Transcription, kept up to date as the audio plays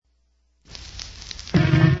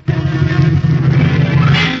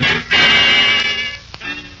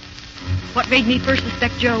made me first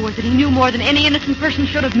suspect Joe was that he knew more than any innocent person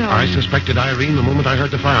should have known. I suspected Irene the moment I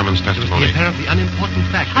heard the fireman's testimony. The apparently unimportant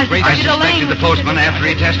fact. I suspected the postman after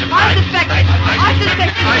he testified. I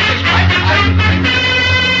suspected.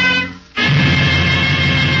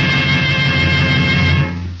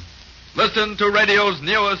 Listen to radio's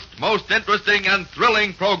newest, most interesting and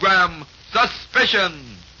thrilling program, Suspicion.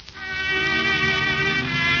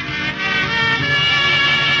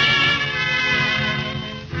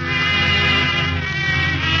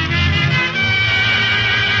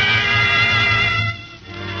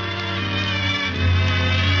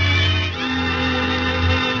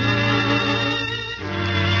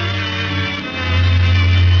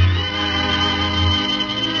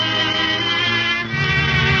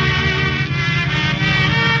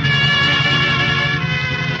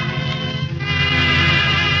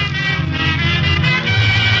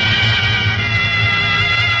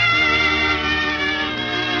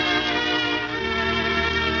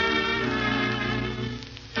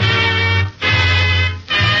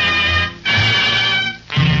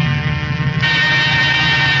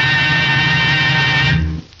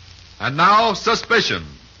 And now, suspicion.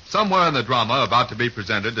 Somewhere in the drama about to be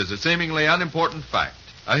presented is a seemingly unimportant fact,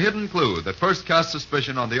 a hidden clue that first casts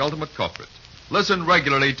suspicion on the ultimate culprit. Listen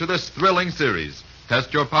regularly to this thrilling series.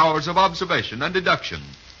 Test your powers of observation and deduction,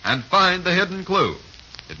 and find the hidden clue.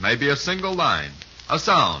 It may be a single line, a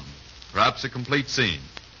sound, perhaps a complete scene.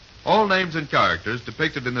 All names and characters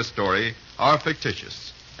depicted in this story are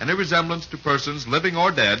fictitious. Any resemblance to persons living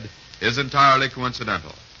or dead is entirely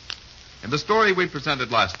coincidental. In the story we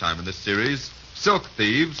presented last time in this series, Silk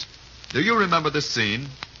Thieves, do you remember this scene?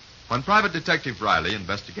 When Private Detective Riley,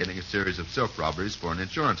 investigating a series of silk robberies for an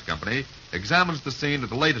insurance company, examines the scene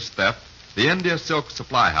of the latest theft, the India Silk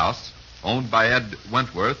Supply House, owned by Ed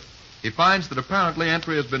Wentworth, he finds that apparently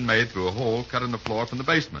entry has been made through a hole cut in the floor from the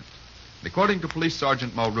basement. According to Police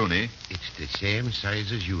Sergeant Mulrooney, it's the same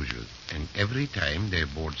size as usual, and every time they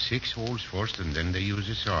bored 6 holes first and then they use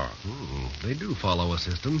a saw. They do follow a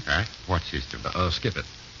system. Huh? What system? Skip it.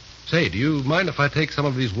 Say, do you mind if I take some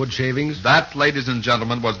of these wood shavings? That, ladies and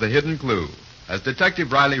gentlemen, was the hidden clue. As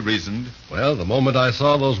Detective Riley reasoned... Well, the moment I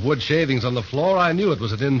saw those wood shavings on the floor, I knew it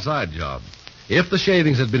was an inside job. If the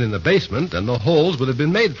shavings had been in the basement, then the holes would have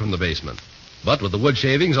been made from the basement. But with the wood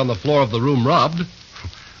shavings on the floor of the room robbed...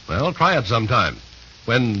 Well, try it sometime.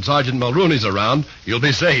 When Sergeant Mulrooney's around, you'll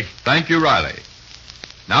be safe. Thank you, Riley.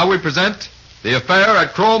 Now we present The Affair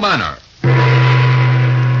at Crow Manor.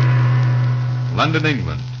 London,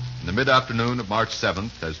 England. In the mid-afternoon of March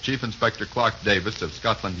 7th, as Chief Inspector Clark Davis of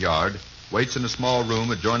Scotland Yard waits in a small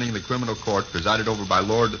room adjoining the criminal court presided over by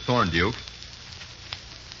Lord Thorndyke.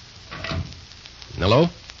 Hello?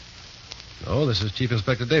 No, this is Chief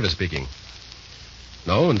Inspector Davis speaking.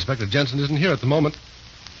 No, Inspector Jensen isn't here at the moment.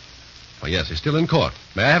 Oh, yes, he's still in court.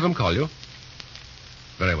 May I have him call you?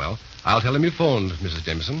 Very well. I'll tell him you phoned, Mrs.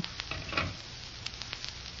 Jameson.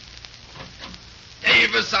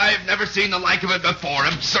 Davis, I've never seen the like of it before.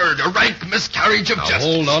 Absurd. A rank miscarriage of justice.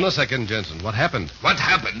 Hold on a second, Jensen. What happened? What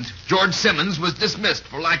happened? George Simmons was dismissed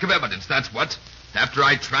for lack of evidence, that's what. After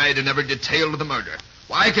I tried in every detail of the murder.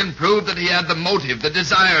 Why, I can prove that he had the motive, the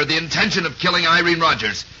desire, the intention of killing Irene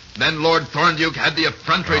Rogers. Then Lord Thorndyke had the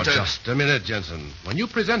effrontery to... Just a minute, Jensen. When you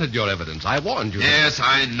presented your evidence, I warned you. Yes,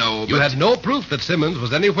 I know, You had no proof that Simmons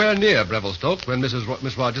was anywhere near Revelstoke when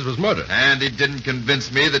Miss Rogers was murdered. And it didn't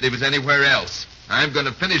convince me that he was anywhere else. I'm going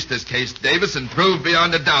to finish this case, Davis, and prove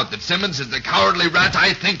beyond a doubt that Simmons is the cowardly rat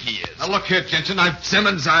I think he is. Now, look here, Jensen,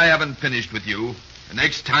 Simmons, I haven't finished with you. The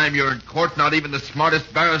next time you're in court, not even the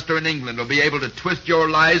smartest barrister in England will be able to twist your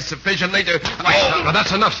lies sufficiently to... Now,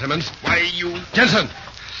 that's enough, Simmons. Why, you... Jensen!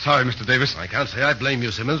 Sorry, Mr. Davis. I can't say I blame you,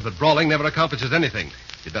 Simmons, but brawling never accomplishes anything.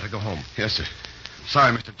 You'd better go home. Yes, sir.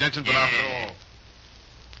 Sorry, Mr. Jensen, but after all...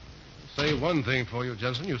 Say one thing for you,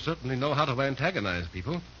 Jensen. You certainly know how to antagonize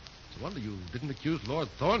people. It's a wonder you didn't accuse Lord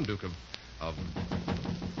Thorndyke of...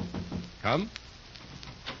 Come?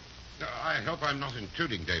 I hope I'm not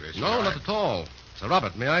intruding, Davis. No, not at all. Sir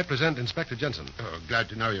Robert, may I present Inspector Jensen? Oh, glad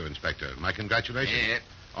to know you, Inspector. My congratulations.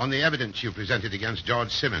 On the evidence you presented against George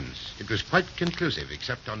Simmons, it was quite conclusive,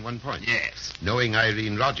 except on one point. Yes. Knowing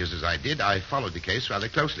Irene Rogers as I did, I followed the case rather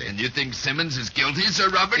closely. And you think Simmons is guilty, Sir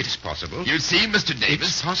Robert? It's possible. You see, Mr. Davis?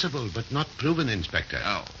 It's possible, but not proven, Inspector.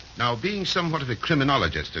 Oh. Now, being somewhat of a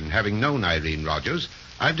criminologist and having known Irene Rogers,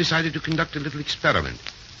 I've decided to conduct a little experiment.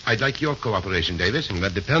 I'd like your cooperation, Davis.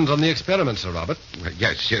 That depends on the experiment, Sir Robert. Well,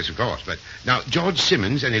 yes, of course. But now, George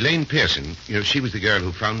Simmons and Elaine Pearson, she was the girl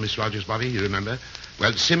who found Miss Rogers' body, you remember?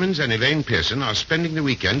 Well, Simmons and Elaine Pearson are spending the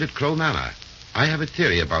weekend at Crow Manor. I have a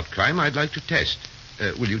theory about crime I'd like to test.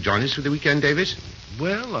 Will you join us for the weekend, Davis?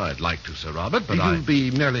 Well, I'd like to, Sir Robert, but You'll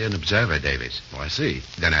be merely an observer, Davis. Oh, I see.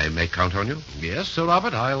 Then I may count on you? Yes, Sir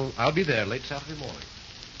Robert, I'll be there late Saturday morning.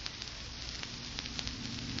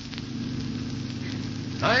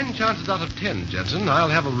 9 chances out of 10, Jensen, I'll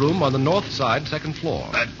have a room on the north side, second floor.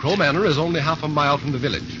 Crow Manor is only half a mile from the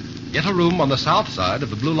village. Get a room on the south side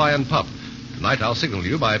of the Blue Lion pub. Tonight I'll signal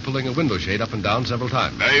you by pulling a window shade up and down several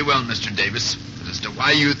times. Very well, Mr. Davis. But as to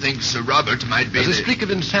why you think Sir Robert might be... There's a streak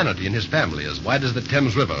of insanity in his family as wide as the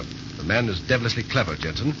Thames River. The man is devilishly clever,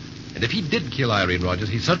 Jensen. And if he did kill Irene Rogers,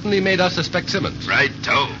 he certainly made us suspect Simmons.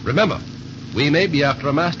 Right-o. Remember, we may be after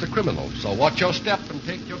a master criminal, so watch your step and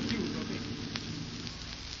take your cue.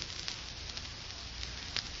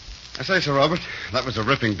 I say, Sir Robert, that was a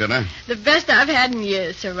ripping dinner. The best I've had in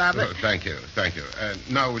years, Sir Robert. Oh, thank you.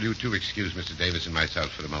 Now will you two excuse Mr. Davis and myself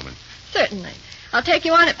for the moment? Certainly. I'll take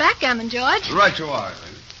you on at backgammon, George. Right you are.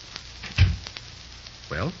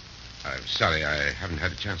 Well? I'm sorry I haven't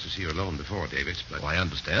had a chance to see you alone before, Davis, but... Oh, I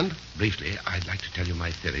understand. Briefly, I'd like to tell you my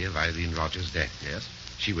theory of Irene Rogers' death. Yes?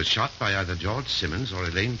 She was shot by either George Simmons or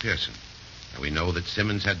Elaine Pearson. Now, we know that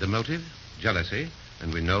Simmons had the motive, jealousy,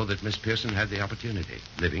 and we know that Miss Pearson had the opportunity,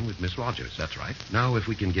 living with Miss Rogers. That's right. Now, if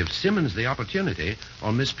we can give Simmons the opportunity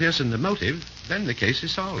or Miss Pearson the motive, then the case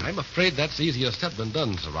is solved. I'm afraid that's easier said than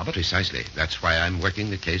done, Sir Robert. Precisely. That's why I'm working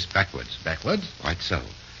the case backwards. Backwards? Quite so.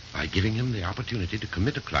 By giving him the opportunity to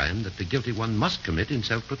commit a crime that the guilty one must commit in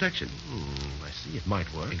self-protection. I see. It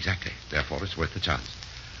might work. Exactly. Therefore, it's worth the chance.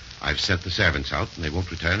 I've sent the servants out, and they won't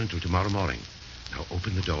return until tomorrow morning. Now,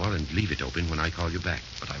 open the door and leave it open when I call you back.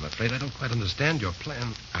 But I'm afraid I don't quite understand your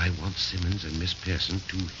plan. I want Simmons and Miss Pearson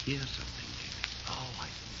to hear something, David. Oh,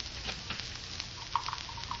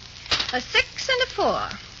 A 6 and a 4.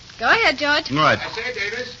 Go ahead, George. Right. I say,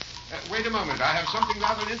 Davis, wait a moment. I have something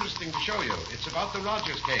rather interesting to show you. It's about the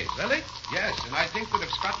Rogers case. Really? Yes, and I think that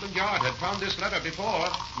if Scotland Yard had found this letter before,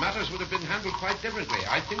 matters would have been handled quite differently.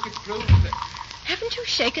 I think it proves that... Haven't you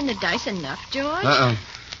shaken the dice enough, George?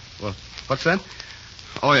 Well, what's that?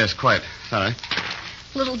 Oh, yes, quite. Sorry.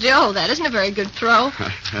 Little Joe, that isn't a very good throw.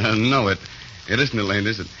 No, it isn't, Elaine,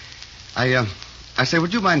 is it? I say,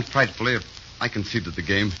 would you mind frightfully if I conceded the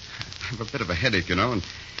game? I have a bit of a headache, you know, and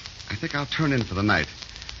I think I'll turn in for the night.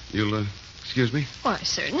 You'll, excuse me? Why,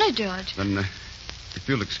 certainly, George. Then, if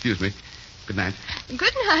you'll excuse me, good night.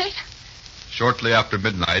 Good night. Shortly after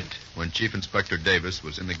midnight, when Chief Inspector Davis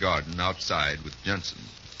was in the garden outside with Jensen.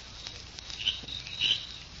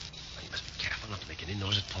 You must be careful not to make any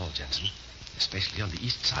noise at all, Jensen. Especially on the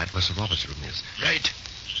east side where Sir Robert's room is. Right.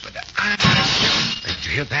 But Did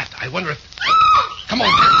you hear that? I wonder if... Come on,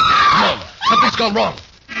 Jensen. Come on. Something's gone wrong.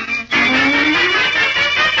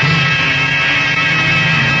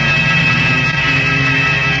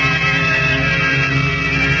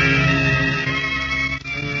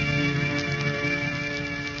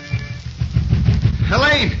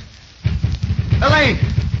 Elaine! Elaine!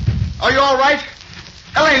 Are you all right?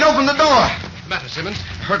 Elaine, open the door! What's the matter, Simmons?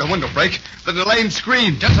 Heard a window break. Then Elaine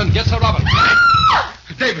screamed. Jensen, get Sir Robert.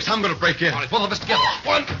 Davis, I'm going to break in. All right, both of us together.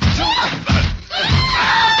 1, 2...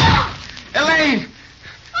 Elaine!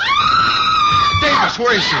 Davis,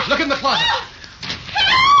 where is she? Look in the closet.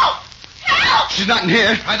 Help! Help! She's not in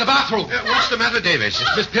here. Try the bathroom. what's the matter, Davis?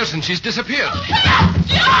 It's Miss Pearson. She's disappeared. Help!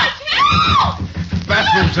 George! Help!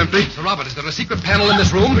 Bathroom's empty. Sir Robert, is there a secret panel in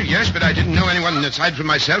this room? Yes, but I didn't know anyone aside from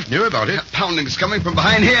myself knew about it. That pounding's coming from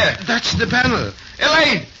behind here. That's the panel.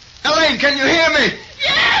 Elaine! Elaine, can you hear me?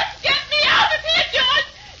 Yes! Get me out of here, George!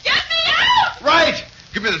 Get me out! Right.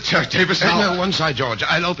 Give me the chair, Davis. No, one side, George.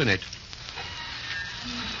 I'll open it.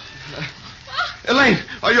 Elaine,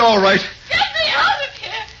 are you all right? Get me out of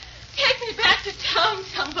here! Take me back to town,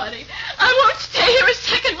 somebody. I won't stay here a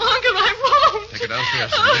second longer. I won't. Take her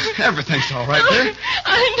downstairs. Everything's all right there.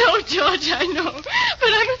 I know, George, I know. But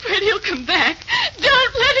I'm afraid he'll come back.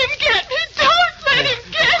 Don't let him get me. Don't let him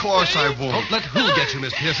get me. Of course I won't. Don't let who get you,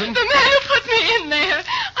 Miss Pearson? The man who put me in there.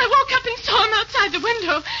 I woke up and saw him outside the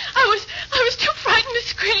window. I was too frightened to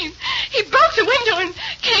scream. He broke the window and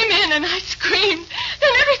came in, and I screamed.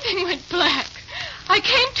 Then everything went black. I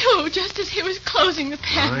came to just as he was closing the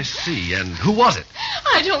panel. I see. And who was it?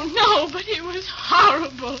 I don't know, but he was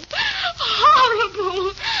horrible.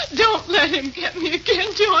 Horrible. Don't let him get me again,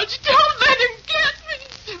 George. Don't let him get me.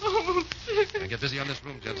 Don't. Now get busy on this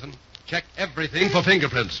room, Jensen. Check everything for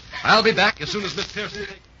fingerprints. I'll be back as soon as Miss Pearson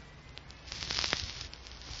takes...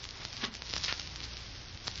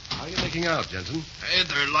 How are you making out, Jensen? hey,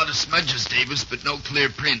 there are a lot of smudges, Davis, but no clear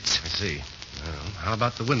prints. I see. Well, how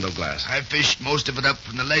about the window glass? I fished most of it up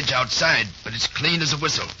from the ledge outside, but it's clean as a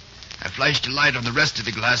whistle. I flashed a light on the rest of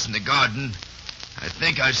the glass in the garden. I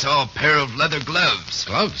think I saw a pair of leather gloves.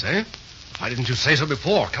 Gloves, eh? Why didn't you say so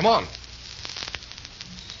before? Come on.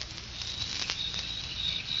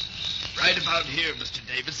 Right about here, Mr.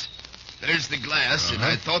 Davis. There's the glass, and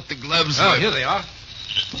I thought the gloves Oh, were... here they are.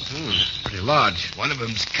 Pretty large. One of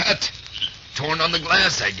them's cut. Torn on the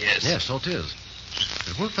glass, I guess. Yes, so it is.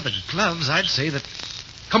 If it weren't for the gloves, I'd say that...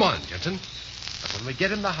 Come on, Jensen. But when we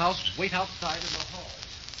get in the house, wait outside in the hall.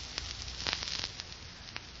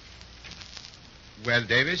 Well,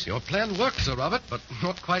 Davis? Your plan worked, Sir Robert, but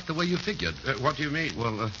not quite the way you figured. What do you mean?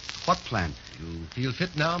 Well, what plan? You feel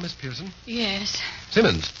fit now, Miss Pearson? Yes.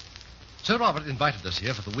 Simmons, Sir Robert invited us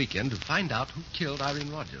here for the weekend to find out who killed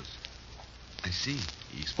Irene Rogers. I see.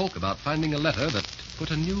 He spoke about finding a letter that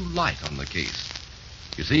put a new light on the case.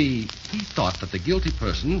 You see, he thought that the guilty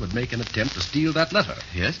person would make an attempt to steal that letter.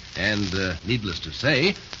 Yes? And, needless to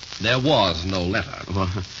say, there was no letter. Well,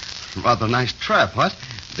 rather nice trap, what?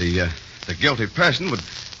 The guilty person would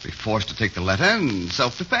be forced to take the letter in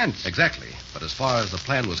self-defense. Exactly. But as far as the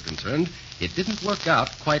plan was concerned, it didn't work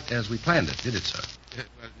out quite as we planned it, did it, sir?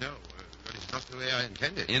 Well, no. But it's not the way I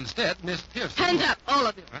intended. Instead, Miss Pearson... Hands up, all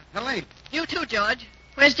of you. Helene. You too, George.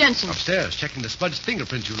 Where's Jensen? Upstairs, checking the smudged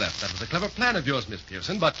fingerprints you left. That was a clever plan of yours, Miss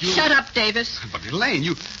Pearson, but you... Shut up, Davis. But Elaine,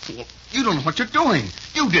 you don't know what you're doing.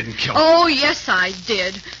 You didn't kill her. Oh, yes, I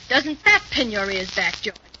did. Doesn't that pin your ears back,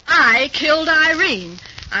 George? I killed Irene.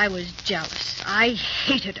 I was jealous. I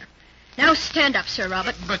hated her. Now stand up, Sir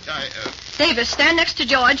Robert. But I... Davis, stand next to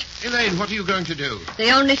George. Elaine, what are you going to do?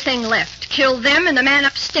 The only thing left. Kill them and the man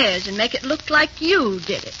upstairs and make it look like you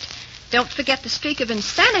did it. Don't forget the streak of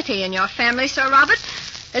insanity in your family, Sir Robert.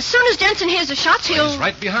 As soon as Jensen hears the shots, he'll... He's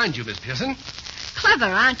right behind you, Miss Pearson. Clever,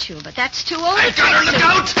 aren't you? But that's too old. I got her! Look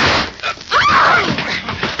out!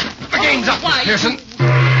 The game's up, Miss Pearson.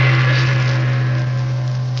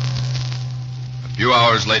 A few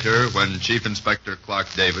hours later, when Chief Inspector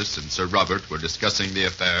Clark Davis and Sir Robert were discussing the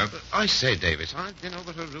affair... I say, Davis, I've been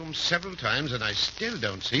over her room several times, and I still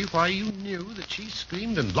don't see why you knew that she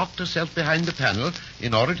screamed and locked herself behind the panel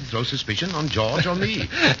in order to throw suspicion on George or me.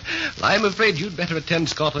 Well, I'm afraid you'd better attend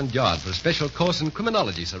Scotland Yard for a special course in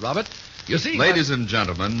criminology, Sir Robert. You see... Ladies and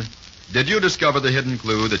gentlemen, did you discover the hidden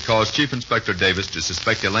clue that caused Chief Inspector Davis to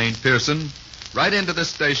suspect Elaine Pearson? Write into this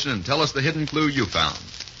station and tell us the hidden clue you found.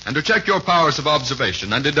 And to check your powers of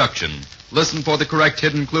observation and deduction, listen for the correct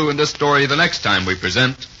hidden clue in this story the next time we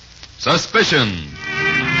present Suspicion.